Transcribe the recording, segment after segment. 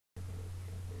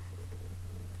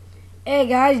Hey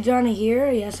guys, Johnny here.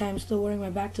 Yes, I'm still wearing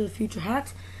my Back to the Future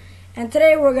hat. And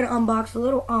today we're going to unbox a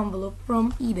little envelope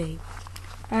from eBay.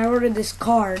 I ordered this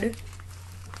card,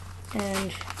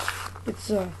 and it's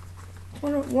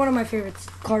one of my favorite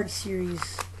card series.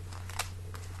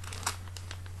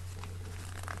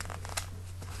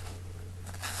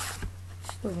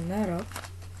 Just open that up.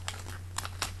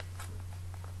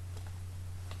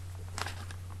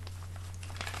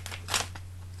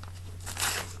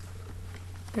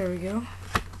 There we go.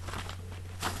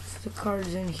 So the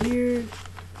card's in here.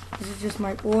 This is just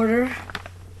my order.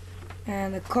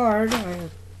 And the card, I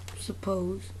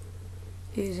suppose,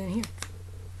 is in here.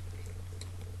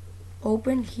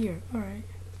 Open here. Alright.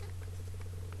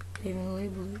 They even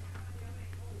labeled it.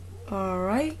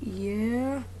 Alright,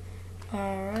 yeah.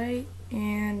 Alright.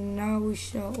 And now we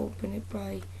shall open it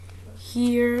by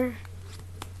here.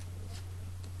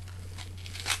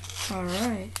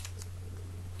 Alright.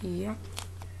 Yep.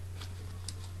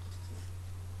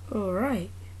 Alright.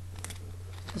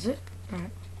 That's it?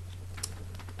 Alright.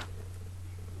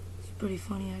 It's pretty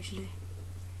funny actually.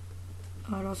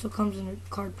 It also comes in a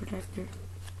card protector.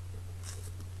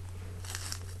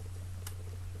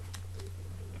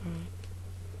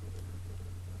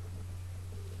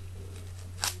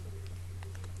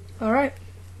 Alright.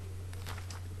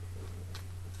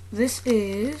 This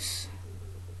is...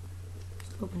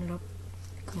 Let's open it up.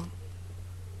 Come on.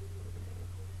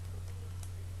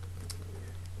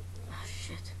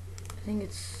 I think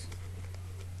it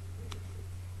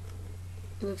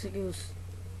looks like it was,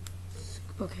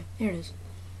 okay, here it is.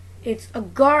 It's a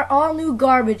all new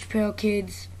Garbage Pail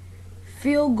Kids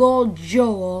Field Goal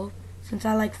Joel. Since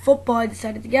I like football, I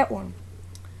decided to get one.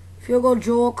 Field Goal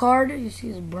Joel card. You see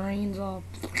his brains all,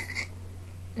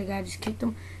 the guy just kicked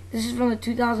him. This is from the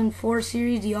 2004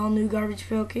 series, the all new Garbage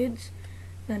Pail Kids.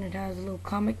 Then it has a little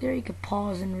comic there. You can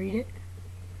pause and read it.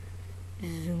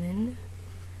 Zoom in.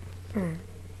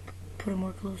 Put it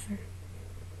more closer.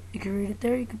 You can read it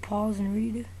there. You can pause and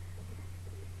read it.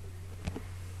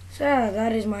 So yeah,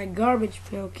 that is my Garbage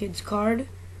Pail Kids card.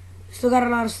 Still got a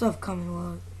lot of stuff coming.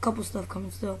 Well, a couple stuff coming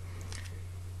still.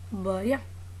 But yeah.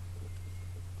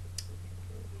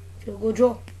 Field Goal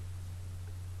Joel.